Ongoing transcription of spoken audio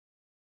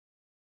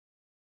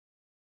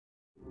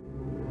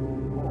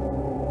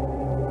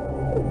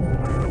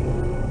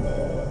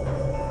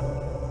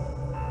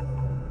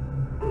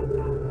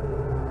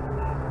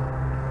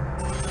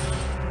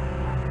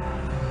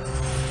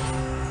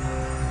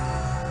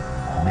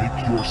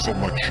Make your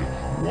selection,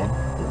 1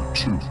 or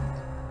 2.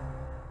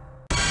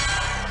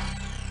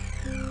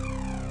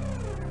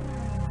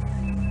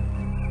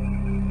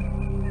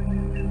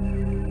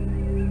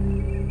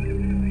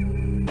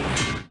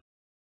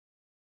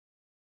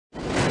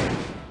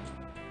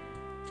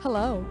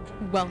 Hello,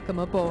 welcome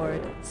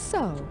aboard.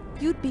 So,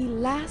 you'd be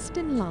last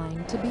in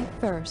line to be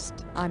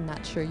first. I'm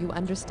not sure you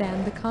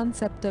understand the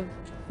concept of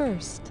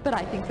first, but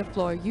I think the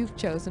floor you've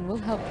chosen will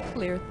help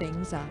clear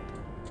things up.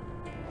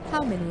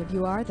 How many of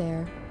you are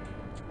there?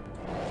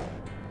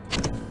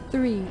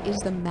 3 is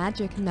the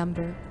magic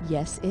number.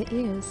 Yes, it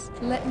is.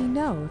 Let me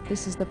know if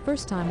this is the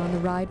first time on the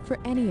ride for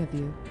any of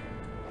you.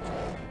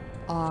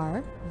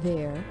 Are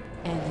there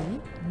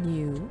any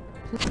new?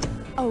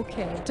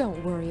 Okay,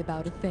 don't worry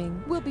about a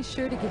thing. We'll be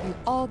sure to give you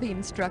all the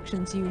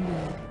instructions you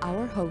need.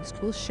 Our host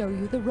will show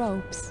you the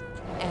ropes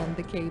and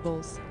the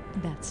cables.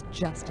 That's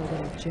just a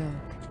little joke.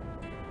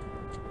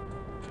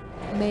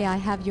 May I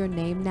have your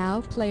name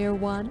now, Player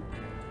 1?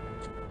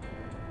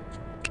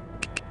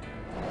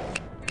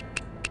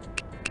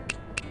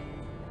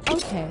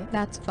 Okay,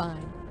 that's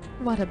fine.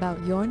 What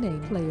about your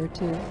name, Player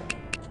 2?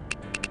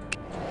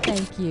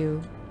 Thank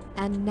you.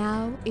 And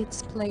now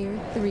it's Player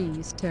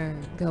 3's turn.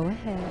 Go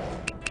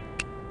ahead.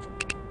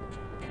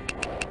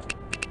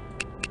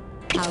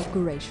 How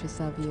gracious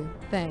of you.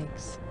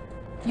 Thanks.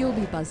 You'll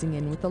be buzzing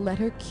in with the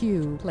letter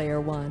Q,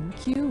 Player 1.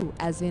 Q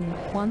as in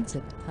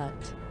Quonset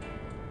hut.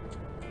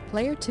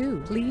 Player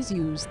 2, please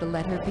use the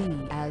letter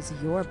B as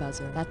your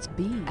buzzer. That's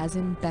B as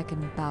in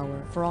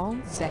Beckenbauer,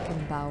 Franz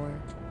Beckenbauer.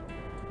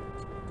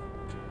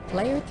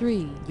 Player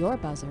 3, your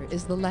buzzer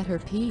is the letter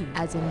P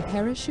as in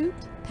parachute,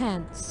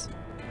 pants.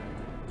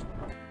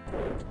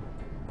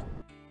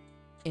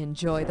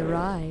 Enjoy the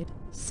ride.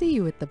 See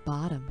you at the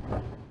bottom.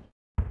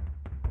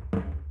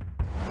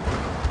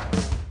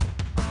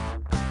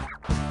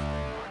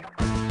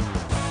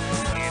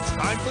 It's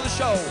time for the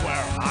show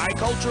where high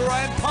culture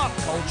and pop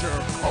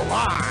culture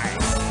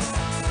collide.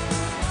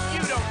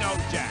 You Don't Know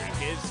Jack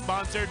is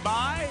sponsored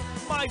by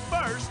My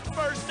First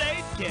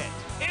Aid Kit.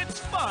 It's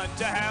fun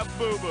to have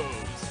boo-boos.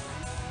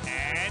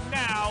 And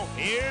now,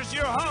 here's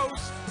your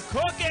host,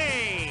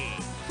 Cookie.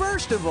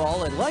 First of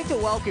all, I'd like to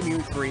welcome you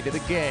 3 to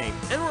the game.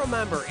 And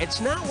remember, it's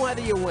not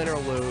whether you win or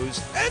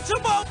lose. It's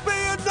about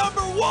being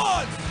number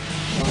 1!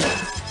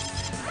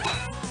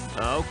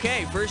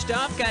 Okay, first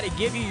off, gotta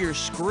give you your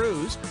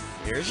screws.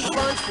 Here's a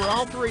bunch for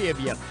all 3 of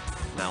you.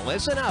 Now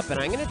listen up, and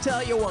I'm going to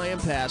tell you why I'm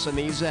passing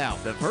these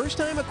out. The first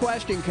time a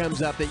question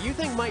comes up that you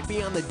think might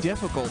be on the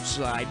difficult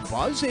side,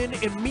 buzz in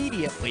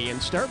immediately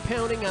and start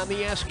pounding on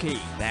the S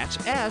key.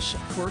 That's S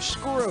for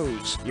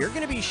screws. You're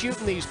going to be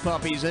shooting these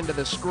puppies into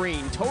the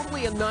screen,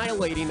 totally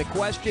annihilating the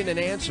question and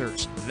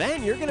answers.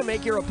 Then you're going to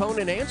make your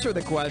opponent answer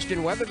the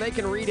question whether they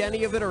can read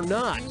any of it or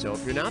not. So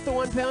if you're not the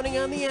one pounding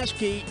on the S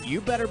key, you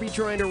better be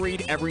trying to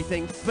read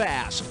everything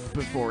fast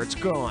before it's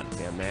gone.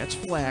 And that's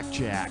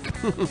blackjack.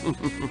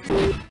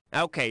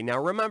 Okay, now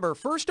remember,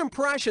 first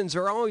impressions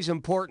are always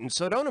important,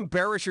 so don't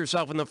embarrass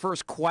yourself in the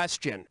first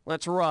question.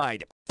 Let's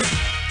ride.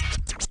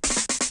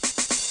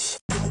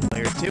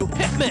 Player 2,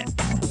 hit me!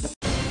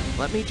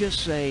 Let me just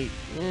say,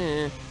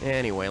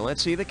 Anyway,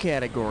 let's see the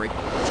category.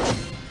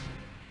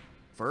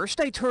 First,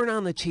 I turn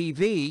on the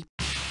TV,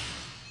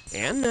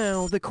 and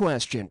now the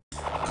question.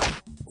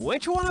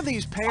 Which one of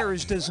these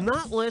pairs does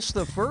not list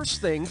the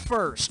first thing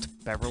first?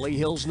 Beverly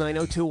Hills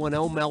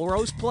 90210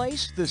 Melrose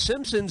Place, The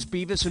Simpsons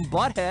Beavis and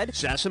Butthead,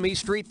 Sesame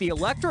Street The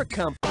Electric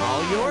Company.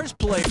 All yours,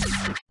 please.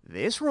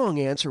 This wrong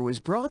answer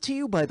was brought to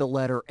you by the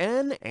letter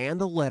N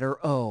and the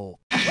letter O.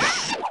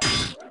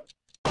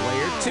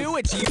 Player 2,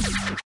 it's you.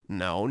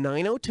 No,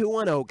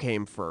 90210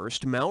 came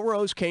first,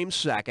 Melrose came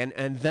second,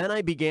 and then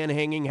I began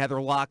hanging Heather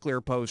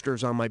Locklear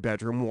posters on my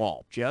bedroom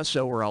wall. Just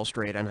so we're all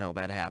straight on how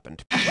that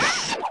happened.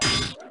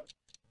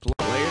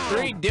 Player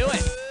 3, do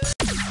it!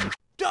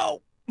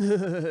 Go!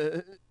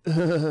 What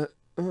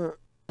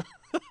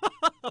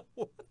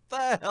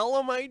the hell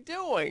am I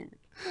doing?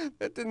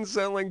 That didn't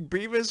sound like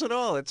Beavis at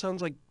all. It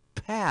sounds like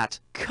Pat.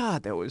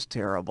 God, that was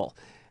terrible.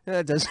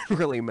 That doesn't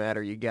really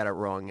matter. You got it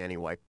wrong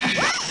anyway.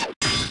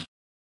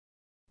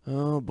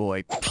 Oh,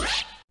 boy.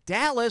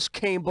 Dallas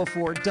came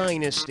before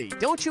Dynasty.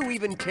 Don't you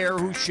even care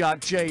who shot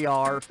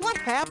JR? What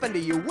happened to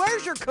you?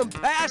 Where's your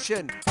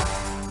compassion?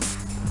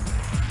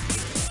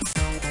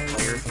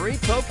 Player 3,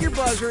 poke your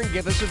buzzer and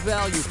give us a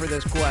value for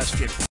this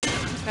question.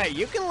 Hey,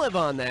 you can live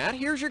on that.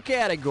 Here's your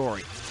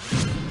category.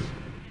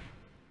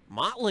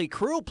 Motley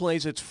Crue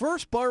plays its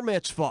first bar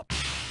mitzvah.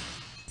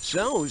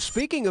 So,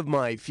 speaking of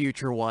my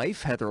future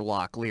wife, Heather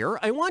Locklear,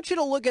 I want you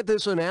to look at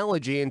this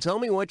analogy and tell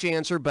me which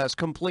answer best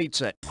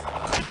completes it.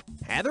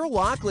 Heather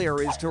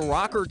Locklear is to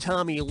rocker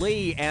Tommy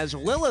Lee as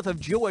Lilith of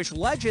Jewish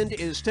legend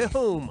is to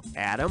whom?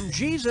 Adam,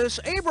 Jesus,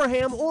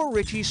 Abraham, or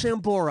Richie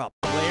Sambora?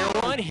 Player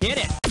 1, hit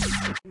it!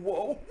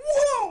 Whoa,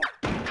 whoa!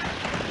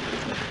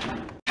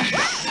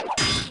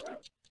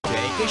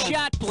 Take a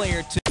shot,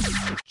 Player 2.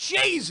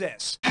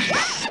 Jesus!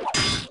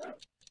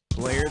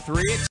 Player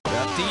 3, it's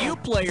up to you,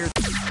 Player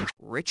 3.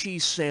 Richie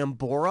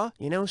Sambora?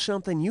 You know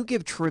something? You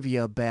give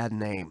trivia a bad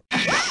name.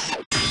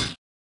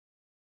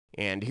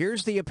 And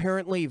here's the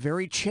apparently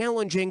very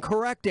challenging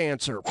correct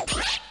answer.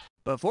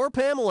 Before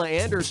Pamela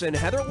Anderson,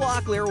 Heather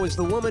Locklear was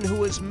the woman who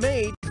was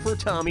made for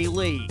Tommy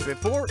Lee.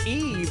 Before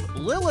Eve,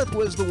 Lilith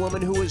was the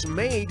woman who was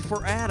made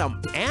for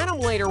Adam. Adam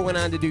later went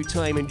on to do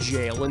time in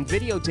jail and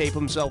videotape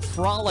himself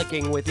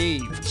frolicking with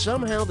Eve.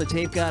 Somehow the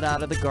tape got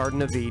out of the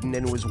Garden of Eden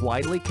and was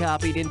widely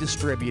copied and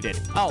distributed.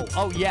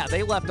 Oh yeah,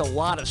 they left a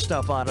lot of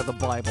stuff out of the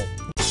Bible.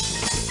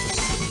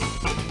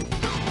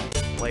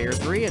 Player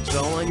 3, it's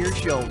all on your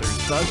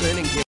shoulders. Buzz in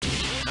and get...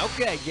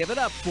 Okay, give it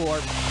up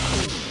for...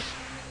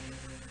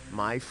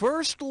 My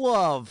First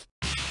Love.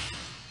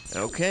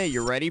 Okay,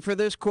 you ready for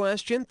this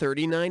question?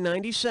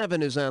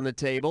 $39.97 is on the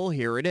table.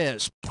 Here it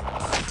is.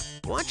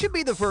 What should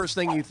be the first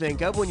thing you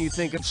think of when you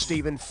think of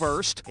Stephen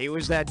Furst? He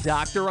was that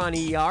doctor on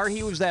ER.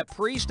 He was that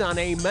priest on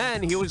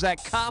Amen. He was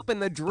that cop in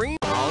The Dream.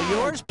 All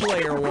yours,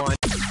 player 1.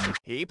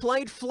 He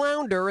played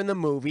Flounder in the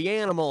movie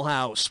Animal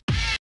House.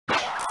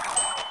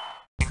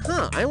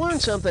 Huh, I learn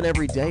something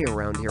every day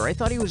around here. I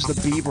thought he was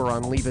the beaver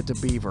on Leave It to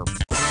Beaver.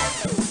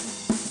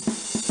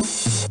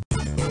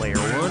 Player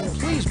 1,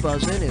 please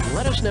buzz in and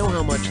let us know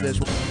how much this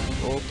was.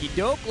 Okie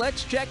doke,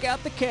 let's check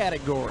out the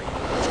category.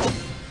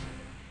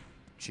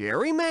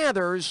 Jerry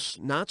Mathers,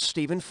 not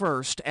Stephen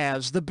Furst,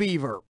 as the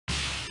beaver.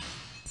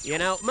 You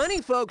know,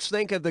 many folks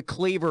think of the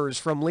Cleavers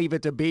from Leave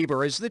It to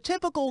Beaver as the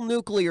typical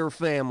nuclear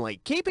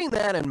family. Keeping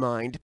that in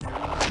mind,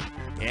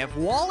 if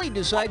Wally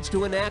decides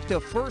to enact a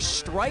first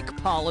strike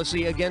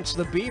policy against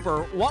the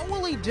Beaver, what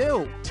will he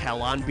do?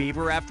 Tell on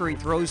Beaver after he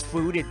throws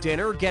food at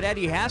dinner? Get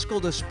Eddie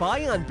Haskell to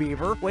spy on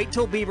Beaver? Wait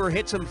till Beaver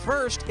hits him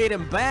first, hit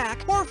him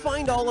back? Or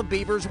find all of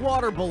Beaver's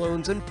water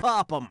balloons and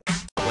pop them?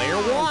 Player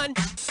 1.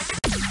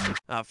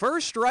 A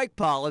first strike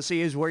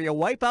policy is where you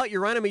wipe out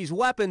your enemy's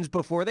weapons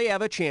before they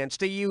have a chance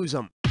to use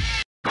them.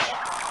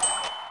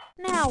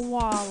 Now,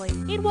 Wally,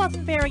 it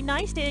wasn't very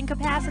nice to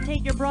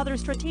incapacitate your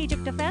brother's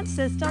strategic defense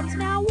systems,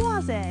 now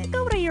was it?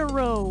 Go to your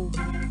room.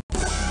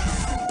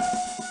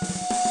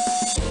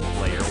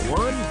 Player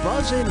 1,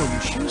 buzz in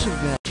and choose a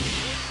bet.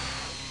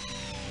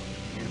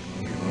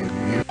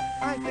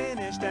 I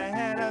finished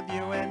ahead of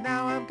you and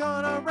now I'm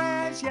gonna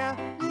razz ya.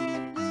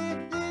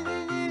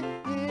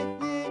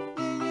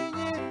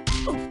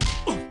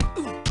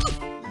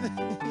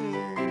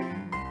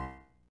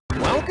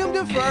 Welcome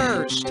to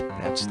First.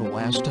 That's the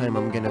last time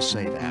I'm gonna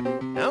say that.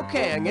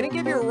 Okay, I'm gonna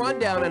give you a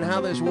rundown on how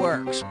this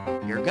works.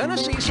 You're gonna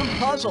see some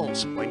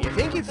puzzles. When you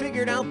think you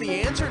figured out the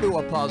answer to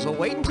a puzzle,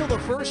 wait until the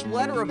first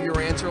letter of your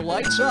answer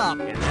lights up,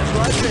 and then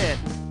buzz in.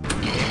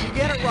 If you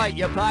get it right,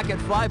 you pocket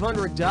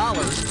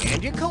 $500,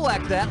 and you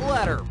collect that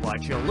letter.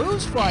 But you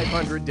lose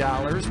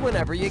 $500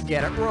 whenever you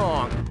get it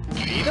wrong.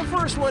 Be the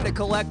first one to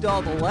collect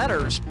all the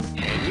letters,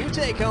 and you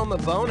take home the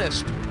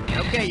bonus.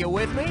 Okay, you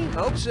with me?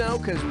 Hope so,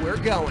 because we're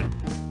going.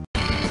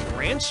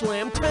 Grand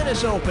Slam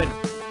Tennis Open.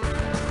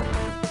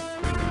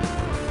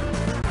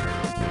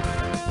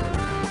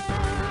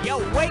 Yo,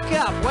 wake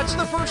up! What's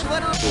the first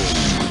letter?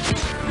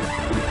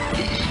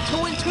 To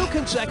win 2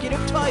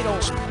 consecutive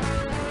titles.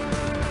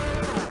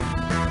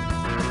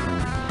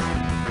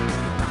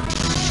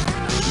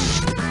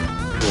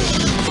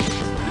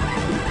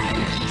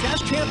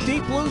 Chess Champ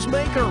Deep Blues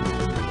Maker.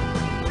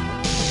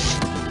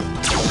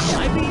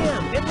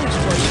 IBM, at least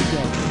twice a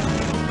day.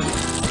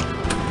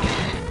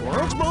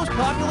 World's most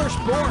popular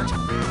sport.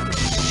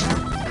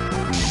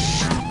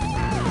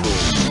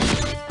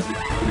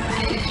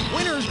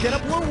 Winners get a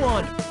blue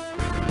one.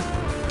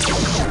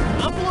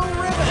 A blue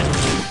ribbon.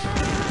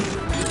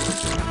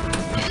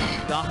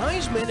 The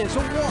Heisman is a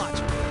what?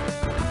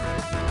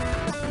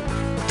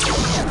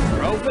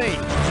 Trophy.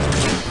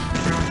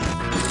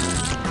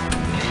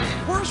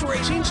 Horse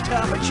racing's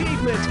top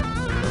achievement.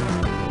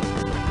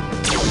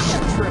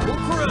 Triple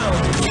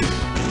Crown.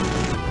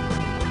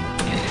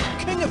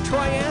 King of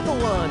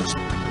triathlons.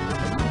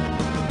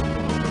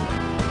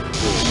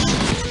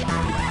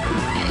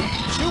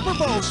 Super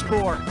Bowl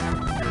sport.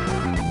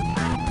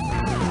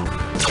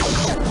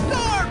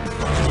 Start!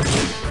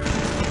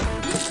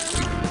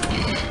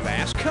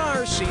 Fast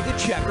cars see the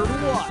checkered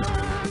what?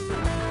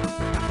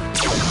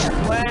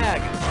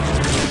 Flag.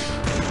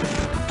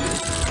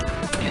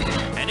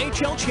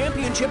 NHL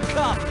Championship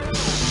Cup.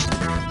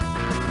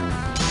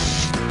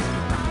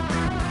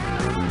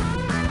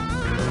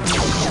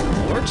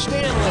 Lord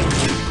Stanley.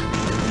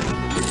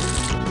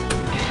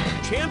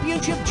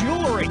 Championship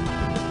jewelry.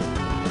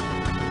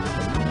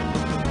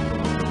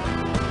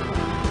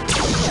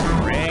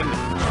 Ring.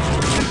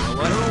 A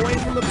letter away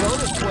from the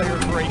bonus player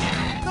 3.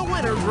 The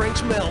winner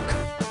drinks milk.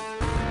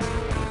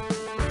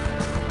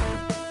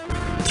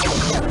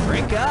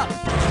 Drink up.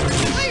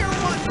 Player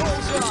 1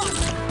 pulls up.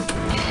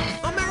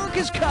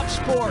 America's Cup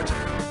sport.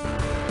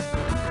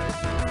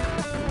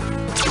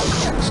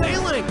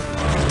 Sailing.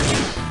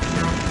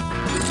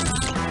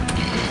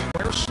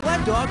 Where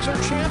sled dogs are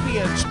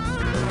champions.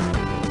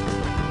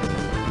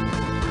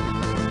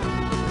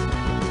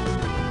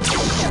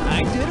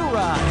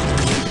 Iditarod.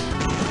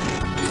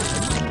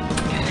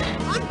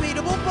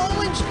 Unbeatable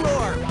bowling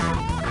score.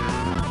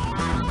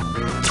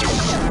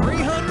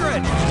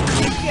 300.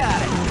 You got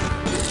it.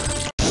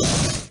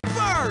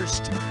 First.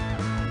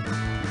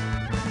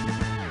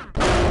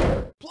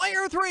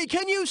 Barry,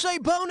 can you say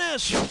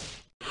bonus?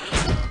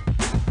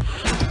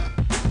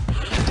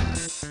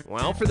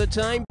 Well, for the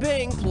time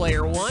being,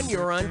 player 1,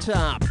 you're on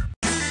top.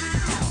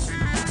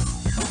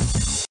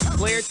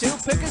 Player 2,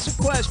 pick us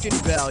a question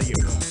value.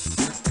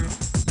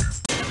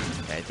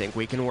 I think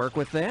we can work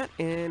with that,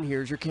 and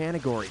here's your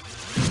category.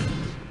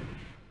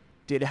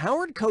 Did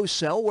Howard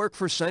Cosell work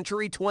for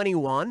Century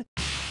 21?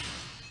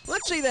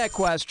 Let's see that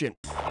question.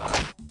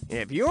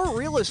 If your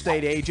real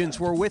estate agents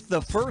were with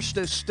the First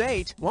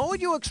Estate, what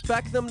would you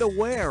expect them to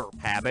wear?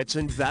 Habits,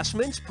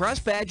 investments, press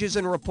badges,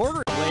 and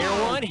reporter. Player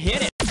 1,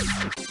 hit it.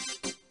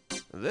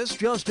 This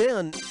just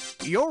in.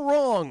 You're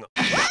wrong.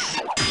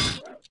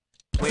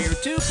 Player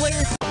 2,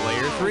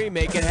 player 3,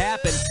 make it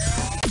happen.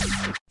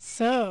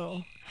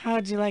 So,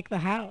 how'd you like the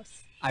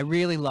house? I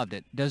really loved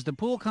it. Does the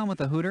pool come with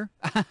a hooter?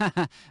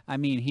 I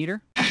mean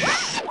heater?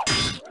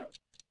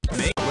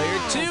 Player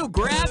 2,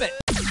 grab it.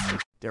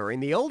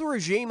 During the old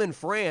regime in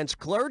France,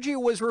 clergy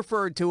was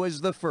referred to as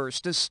the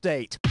First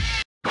Estate.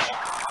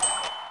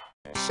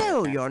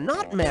 So, you're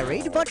not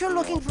married, but you're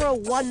looking for a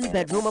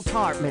one-bedroom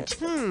apartment.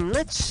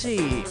 Let's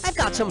see. I've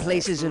got some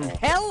places in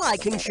hell I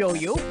can show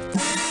you.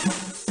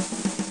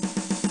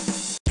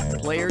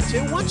 Player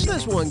 2, what's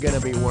this one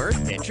gonna be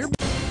worth? Enter.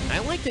 I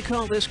like to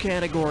call this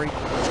category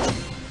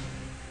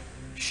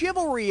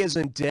Chivalry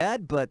isn't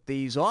dead, but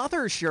these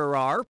authors sure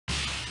are.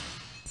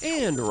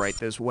 And right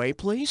this way,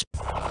 please.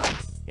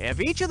 If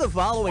each of the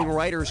following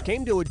writers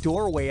came to a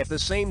doorway at the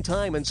same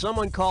time and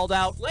someone called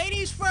out,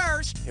 "Ladies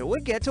first," who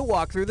would get to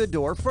walk through the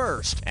door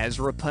first?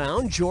 Ezra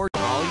Pound, George...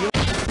 All you...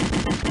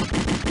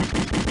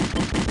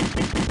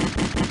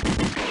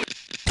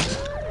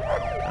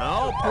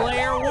 Oh,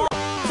 player 1.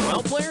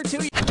 Well, player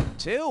 2...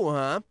 2,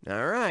 huh?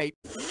 All right.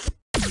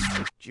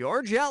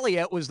 George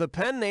Eliot was the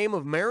pen name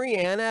of Mary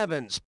Ann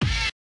Evans.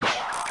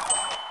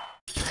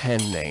 Pen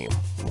name.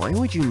 Why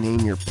would you name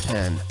your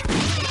pen?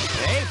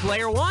 Hey,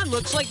 player 1,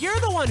 looks like you're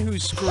the one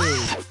who's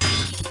screwed.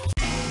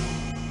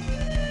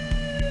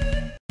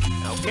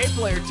 Okay,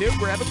 player 2,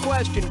 grab a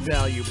question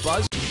value.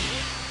 Buzz.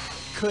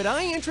 Could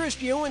I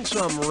interest you in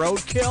some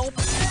roadkill?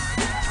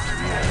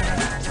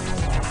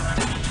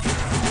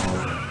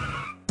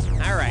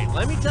 Alright,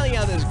 let me tell you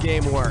how this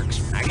game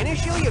works. I'm going to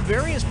show you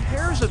various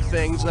pairs of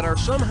things that are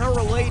somehow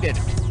related.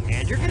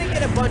 And you're going to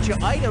get a bunch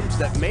of items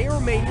that may or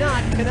may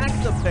not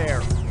connect the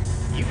pair.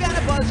 You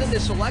gotta buzz in to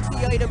select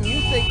the item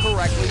you think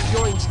correctly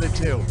joins the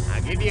two.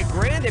 I'll give you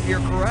 $1,000 if you're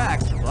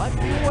correct, but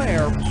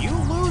beware, you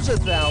lose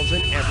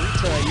 1,000 every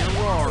time you're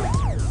wrong.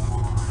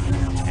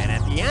 And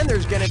at the end,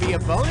 there's gonna be a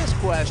bonus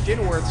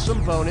question worth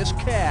some bonus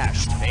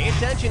cash. Pay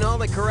attention to all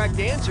the correct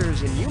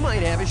answers, and you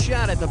might have a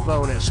shot at the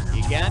bonus.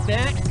 You got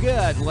that?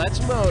 Good,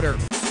 let's motor.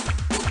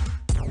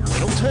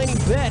 Little tiny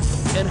bit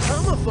and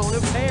homophone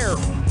of hair.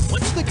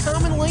 What's the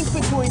common link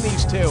between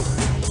these two?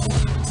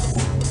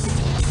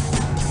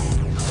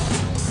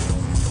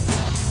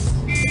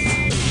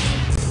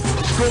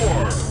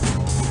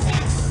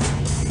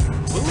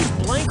 Blue is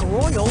blank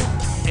royal,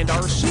 and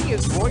RC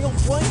is royal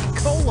blank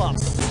cola.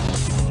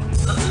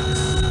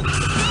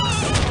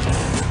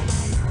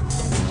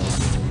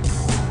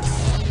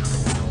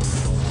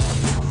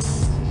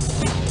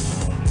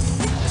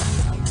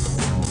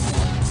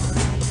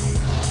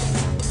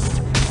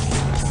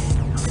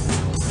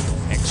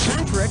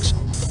 Eccentrics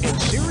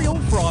and cereal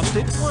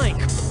frosted blank.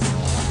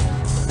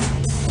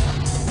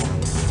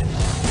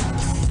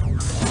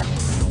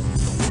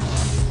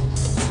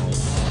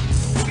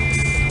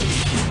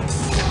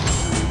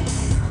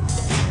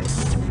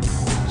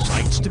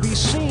 To be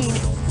seen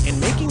and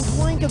making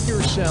blank of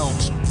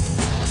yourselves.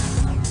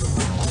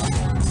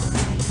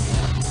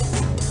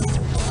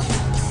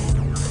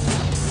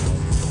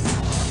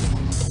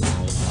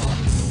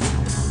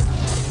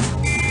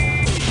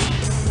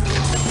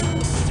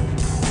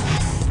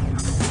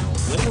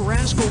 Little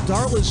Rascal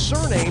Darla's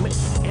surname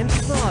and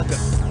thug.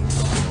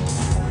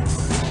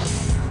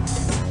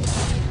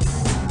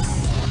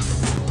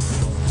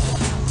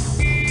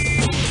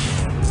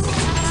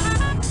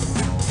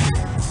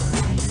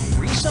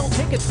 Sell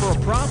tickets for a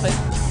profit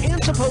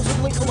and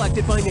supposedly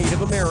collected by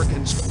Native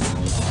Americans.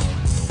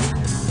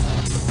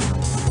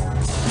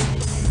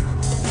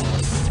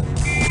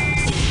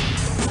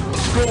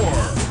 Score!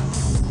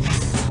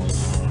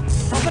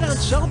 Puppet on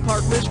South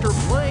Park, Mr.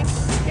 Blank,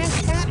 and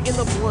Cat in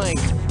the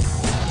Blank.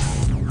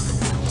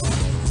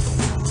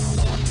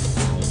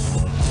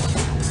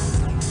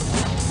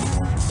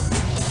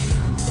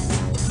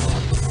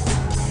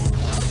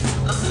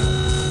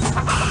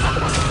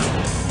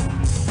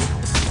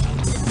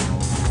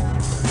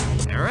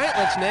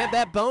 Let's nab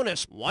that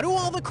bonus. What do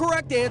all the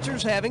correct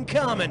answers have in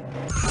common?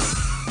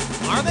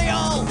 Are they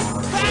all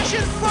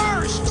fashion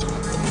first?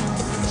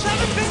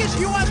 7 biggest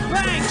U.S.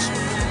 banks.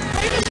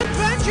 Famous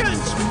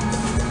inventions.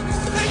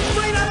 Things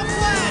made out of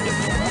lead.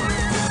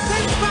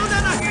 Things found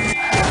on a...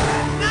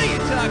 Now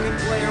you're talking,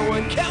 player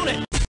 1. Count it.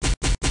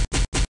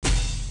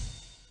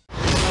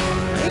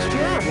 Nice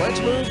job. Let's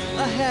move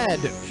ahead,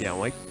 shall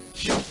we?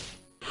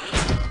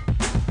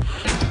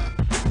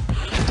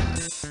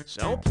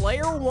 So,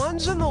 player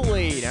 1's in the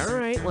lead. All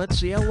right, let's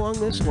see how long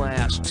this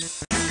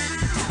lasts.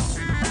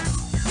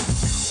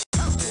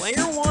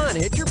 Player 1,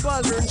 hit your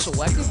buzzer and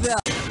select a value.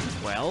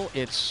 Well,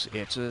 it's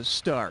a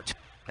start.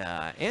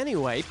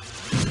 Anyway,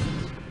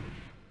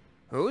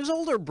 whose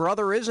older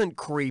brother isn't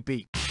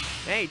creepy?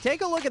 Hey,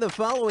 take a look at the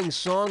following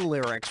song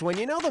lyrics. When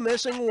you know the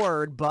missing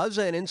word, buzz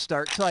in and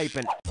start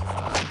typing.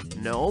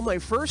 No, my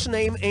first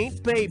name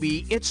ain't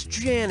Baby, it's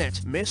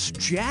Janet. Miss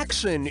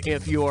Jackson,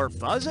 if you're...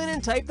 Buzz in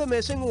and type the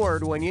missing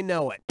word when you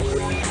know it.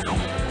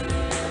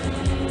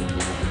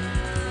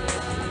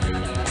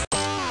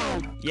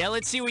 Yeah,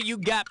 let's see what you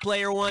got,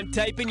 Player 1.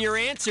 Type in your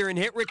answer and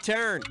hit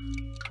return.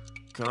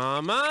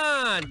 Come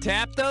on,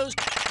 tap those...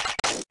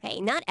 Hey,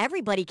 not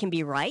everybody can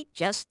be right,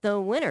 just the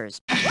winners.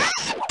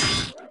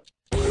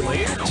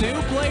 Player 2,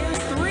 Player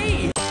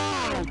 3.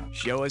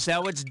 Show us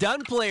how it's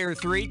done, Player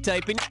 3.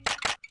 Type in...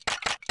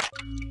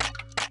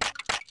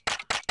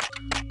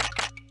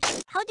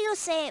 How do you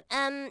say,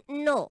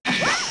 no?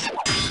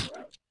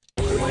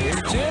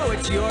 Player 2,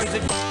 it's yours.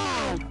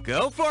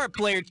 Go for it,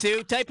 Player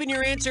 2. Type in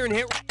your answer and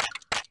hit...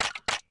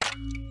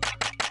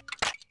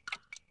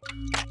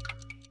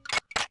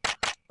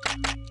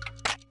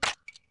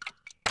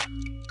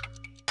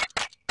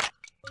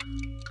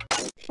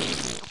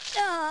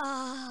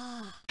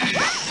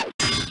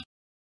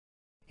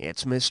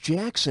 It's Miss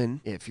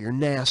Jackson, if you're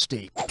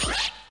nasty.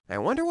 I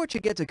wonder what you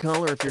get to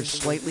call her if you're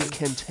slightly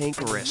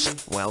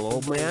cantankerous. Well,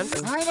 old man?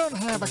 I don't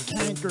have a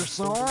canker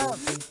sore.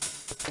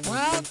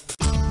 What?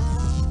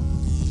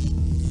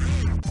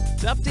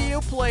 It's up to you,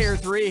 Player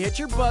 3. Hit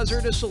your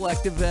buzzer to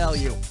select a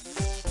value.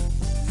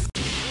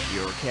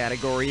 Your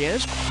category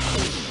is...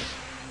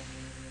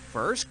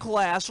 First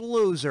Class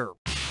Loser.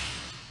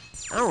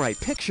 All right,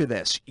 picture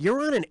this.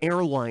 You're on an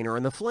airliner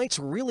and the flight's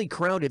really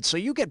crowded, so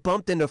you get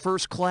bumped into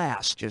first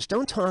class. Just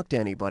don't talk to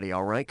anybody,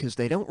 all right? Because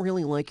they don't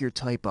really like your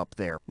type up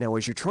there. Now,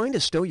 as you're trying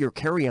to stow your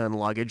carry-on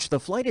luggage, the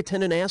flight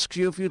attendant asks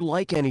you if you'd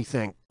like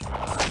anything.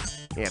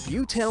 If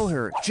you tell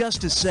her,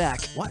 just a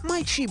sec, what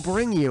might she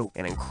bring you?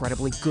 An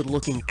incredibly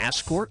good-looking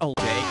escort? A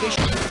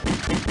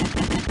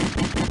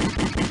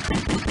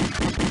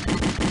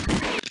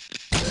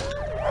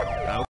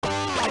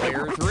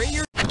Player 3,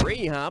 you're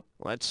 3-hop.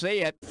 Let's see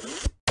it.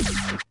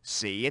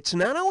 See, it's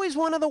not always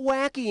one of the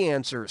wacky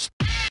answers.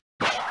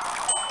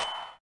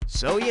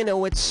 So you know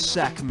what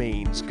sec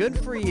means. Good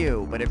for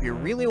you, but if you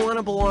really want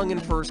to belong in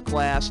first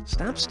class,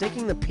 stop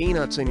sticking the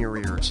peanuts in your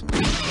ears.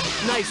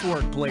 Nice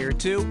work, Player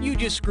 2. You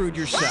just screwed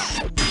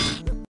yourself.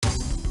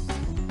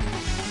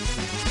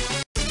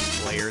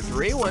 Player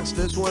 3, what's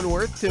this one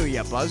worth to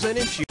you? Buzz in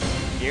and shoot.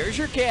 Here's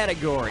your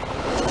category.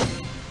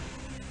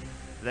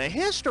 The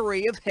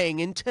history of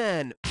hanging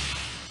 10.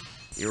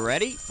 You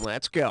ready?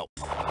 Let's go.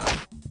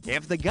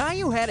 If the guy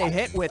you had a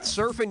hit with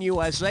Surfin'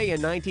 USA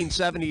in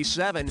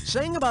 1977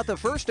 sang about the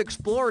first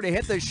explorer to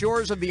hit the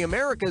shores of the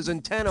Americas in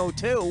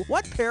 1002,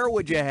 what pair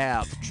would you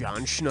have?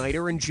 John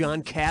Schneider and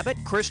John Cabot,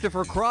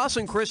 Christopher Cross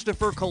and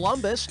Christopher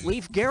Columbus,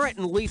 Leif Garrett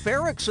and Leif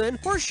Erikson,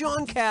 or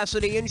Sean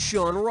Cassidy and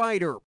Sean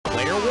Ryder?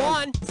 Player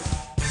 1.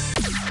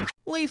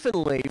 Leif and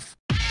Leif.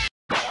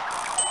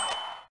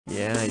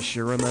 Yeah, I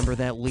sure remember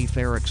that Leif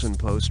Erikson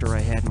poster I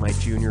had in my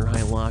junior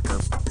high locker.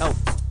 Oh,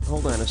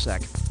 hold on a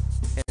sec.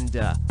 And,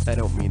 I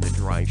don't mean the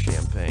dry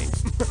champagne.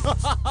 Oh,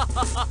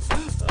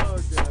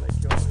 God, I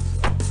killed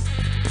myself.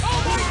 Oh,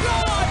 my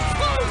God!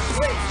 Oh,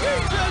 sweet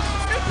Jesus!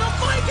 It's a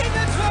Viking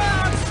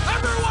attack!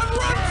 Everyone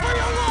run for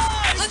your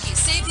lives! Lucky,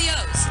 save the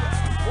O's.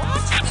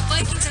 What? The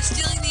Vikings are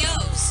stealing the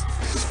O's.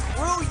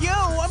 Screw you!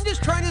 I'm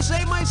just trying to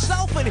save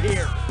myself in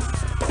here!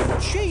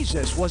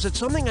 Jesus, was it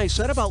something I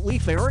said about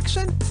Leif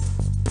Erikson?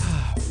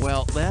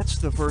 Well, that's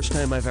the first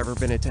time I've ever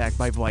been attacked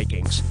by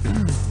Vikings.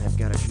 I've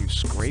got a few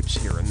scrapes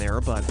here and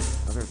there, but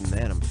other than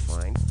that, I'm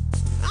fine.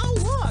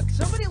 Oh, look!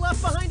 Somebody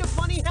left behind a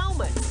funny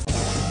helmet!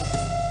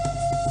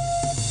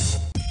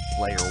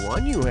 Player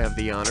 1, you have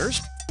the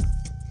honors.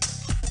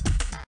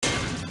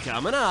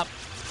 Coming up.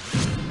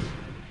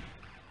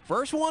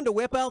 First one to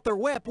whip out their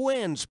whip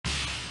wins.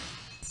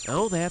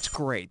 Oh, that's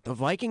great. The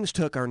Vikings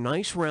took our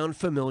nice, round,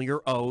 familiar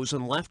O's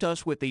and left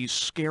us with these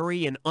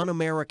scary and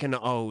un-American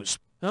O's.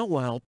 Oh,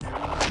 well.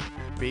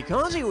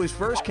 Because he was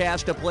first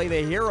cast to play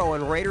the hero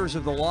in Raiders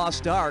of the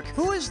Lost Ark,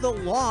 who is the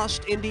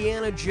lost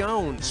Indiana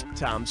Jones?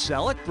 Tom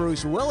Selleck,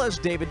 Bruce Willis,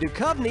 David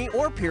Duchovny,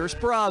 or Pierce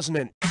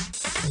Brosnan?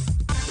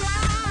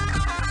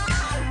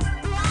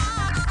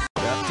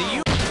 Up to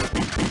you.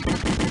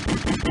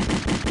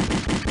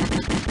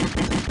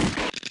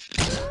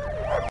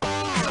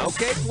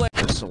 Okay,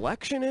 the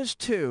selection is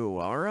 2.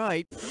 All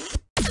right.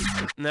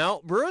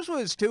 No, Bruce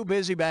was too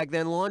busy back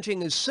then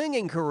launching his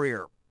singing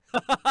career.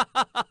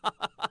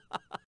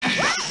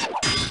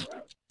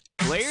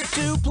 Player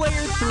 2, Player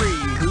 3,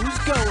 who's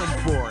going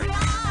for it?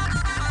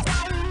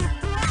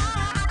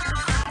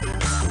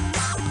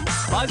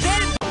 Buzz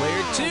in!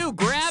 Player 2,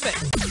 grab it!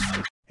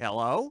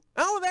 Hello?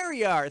 Oh, there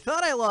you are.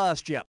 Thought I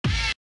lost you.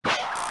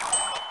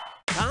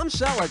 Tom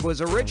Selleck was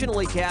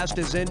originally cast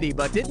as Indy,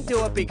 but didn't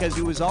do it because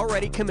he was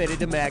already committed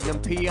to Magnum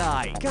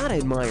P.I. Gotta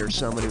admire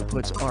someone who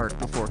puts art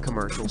before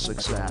commercial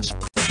success.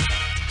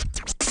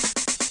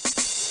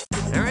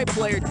 All right,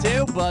 Player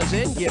 2, buzz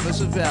in, give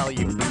us a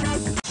value.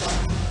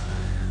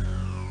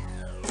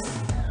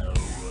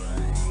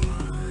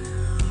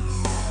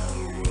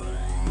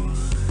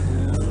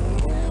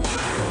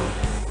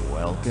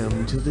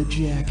 Welcome to the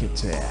Jack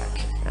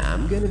Attack.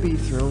 I'm gonna be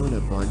throwing a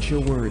bunch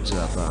of words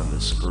up on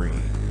the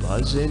screen.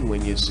 Buzz in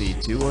when you see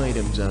 2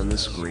 items on the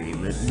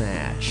screen that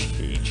match.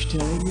 Each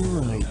time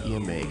you're right, you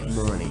make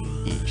money.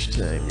 Each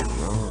time you're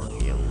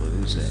wrong, you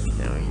lose it.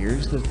 Now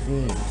here's the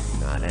thing.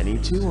 Not any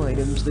 2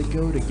 items that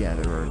go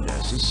together are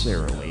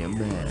necessarily a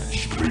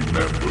match. Remember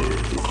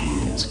the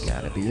clue. It's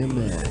gotta be a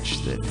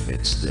match that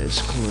fits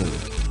this clue.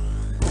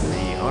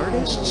 The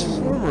artists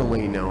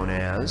formerly known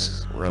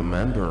as,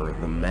 remember,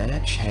 the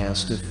match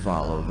has to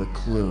follow the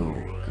clue.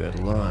 Good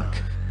luck.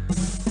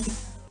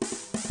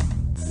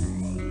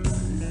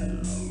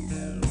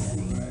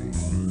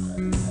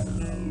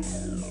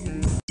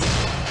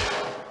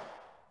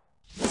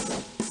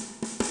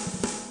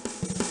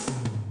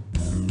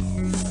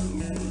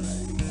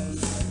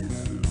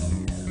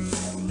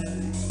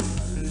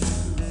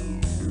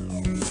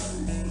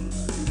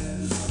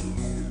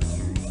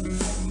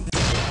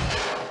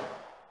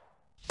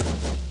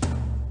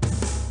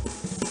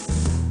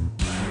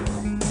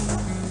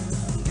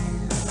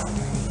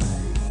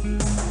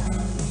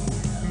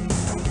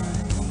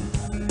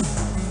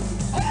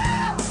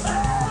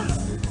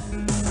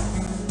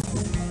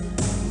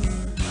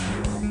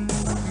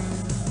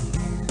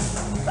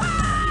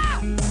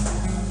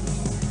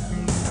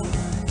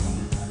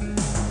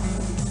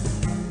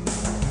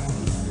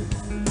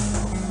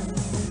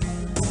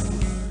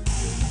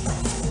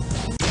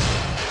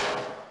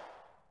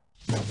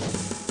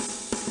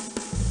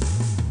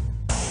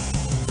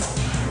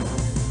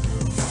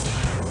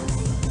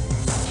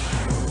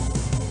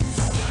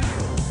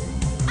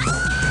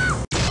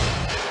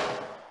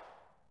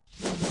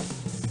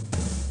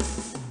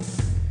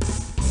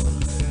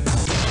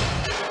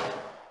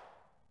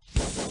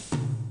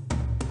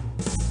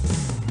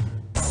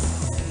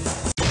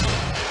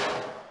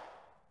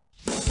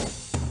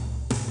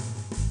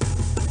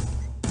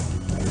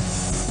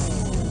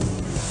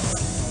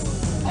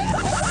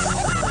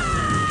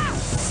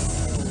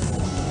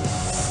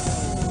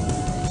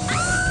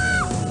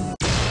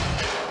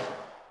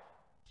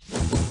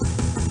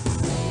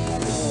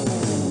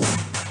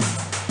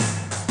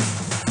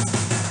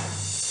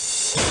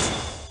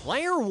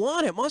 Player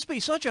 1, it must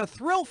be such a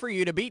thrill for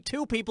you to beat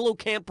 2 people who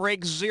can't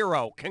break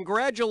 0.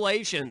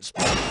 Congratulations.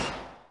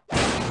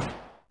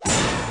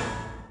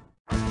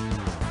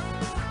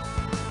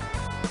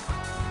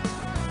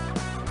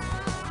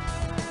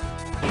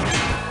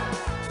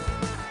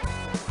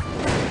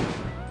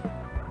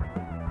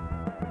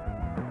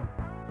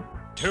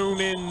 Tune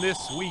in this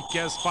week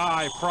as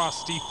 5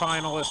 Frosty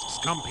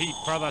finalists compete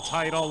for the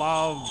title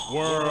of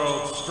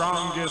World's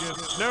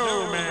Strongest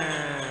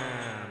Snowman.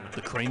 The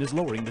crane is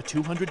lowering the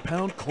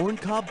 200-pound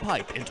corncob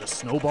pipe into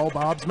Snowball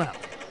Bob's mouth.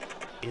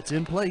 It's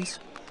in place.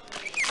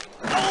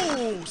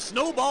 Oh,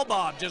 Snowball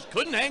Bob just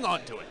couldn't hang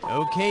on to it.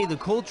 Okay, the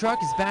coal truck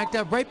is backed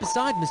up right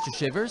beside Mr.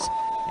 Shivers.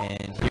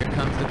 And here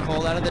comes the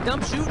coal out of the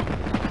dump chute.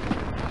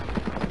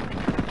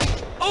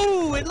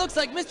 Oh, it looks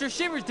like Mr.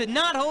 Shivers did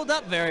not hold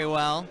up very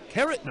well.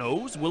 Carrot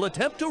Nose will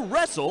attempt to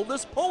wrestle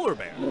this polar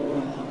bear.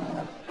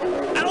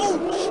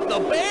 Ouch! The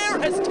bear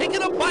has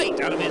taken a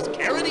bite out of his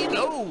carroty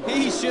nose.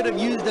 He should have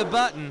used a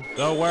button.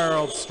 The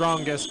World's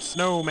Strongest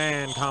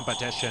Snowman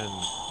competition.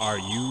 Are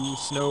you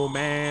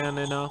snowman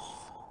enough?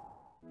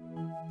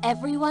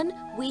 Everyone,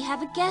 we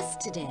have a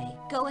guest today.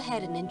 Go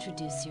ahead and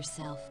introduce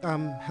yourself.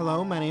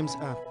 Hello, my name's,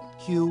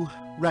 Hugh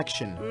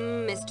Rection.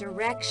 Mr.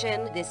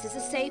 Rection, this is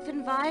a safe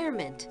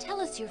environment.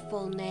 Tell us your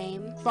full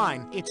name.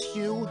 Fine, it's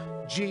Hugh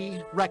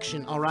G.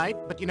 Rection, all right?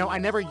 But you know, I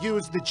never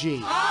use the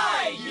G.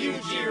 Hi,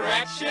 UG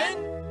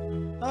Rection!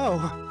 Oh,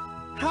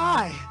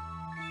 hi!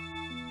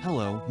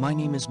 Hello, my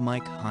name is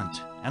Mike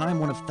Hunt, and I'm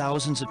one of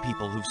thousands of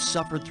people who've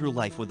suffered through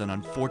life with an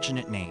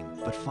unfortunate name.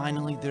 But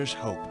finally, there's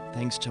hope,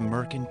 thanks to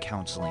Merkin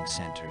Counseling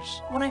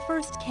Centers. When I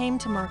first came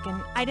to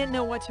Merkin, I didn't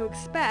know what to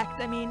expect.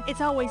 I mean,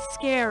 it's always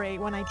scary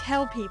when I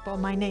tell people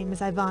my name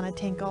is Ivana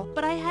Tinkle,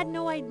 but I had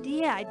no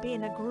idea I'd be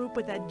in a group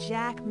with a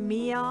Jack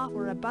Meoff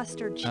or a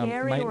Buster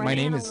Cherry or my an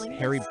name Anna is Lingus.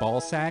 Harry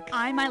Ballsack.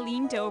 I'm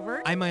Eileen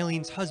Dover. I'm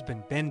Eileen's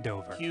husband, Ben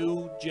Dover.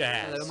 Hugh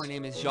Jazz. Hello, my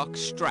name is Jacques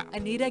Strap.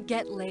 Anita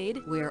Get Laid.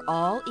 We're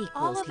all equals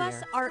All of here.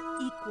 us are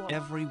equal.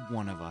 Every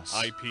one of us.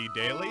 IP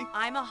Daily.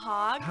 I'm a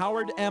hog.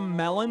 Howard M.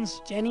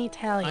 Mellons. Jenny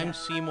Talia. I'm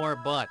Seymour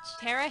Butts.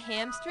 Tara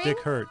Hamstring. Dick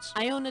Hertz.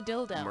 Iona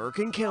Dildo.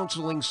 Merkin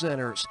Counseling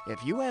Centers.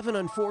 If you have an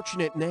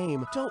unfortunate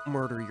name, don't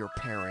murder your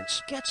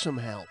parents. Get some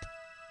help.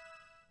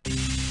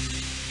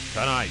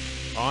 Tonight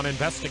on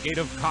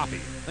Investigative Copy.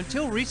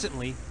 Until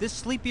recently, this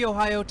sleepy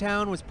Ohio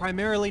town was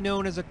primarily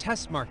known as a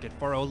test market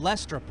for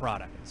Olestra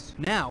products.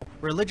 Now,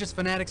 religious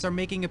fanatics are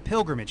making a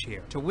pilgrimage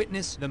here to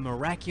witness the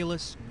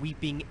miraculous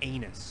weeping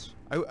anus.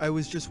 I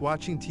was just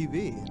watching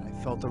TV and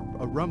I felt a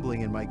rumbling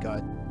in my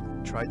gut.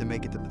 Tried to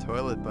make it to the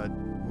toilet, but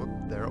whoop,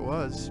 there it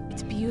was.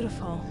 It's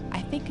beautiful.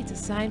 I think it's a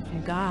sign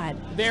from God.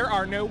 There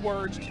are no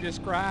words to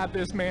describe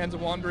this man's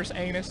wondrous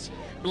anus,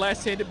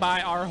 blessed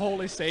by our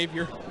holy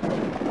Savior.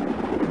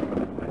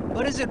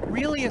 But is it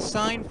really a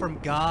sign from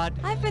God?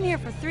 I've been here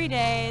for 3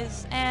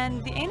 days,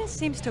 and the anus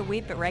seems to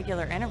weep at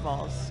regular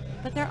intervals,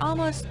 but they're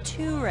almost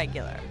too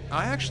regular.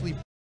 I actually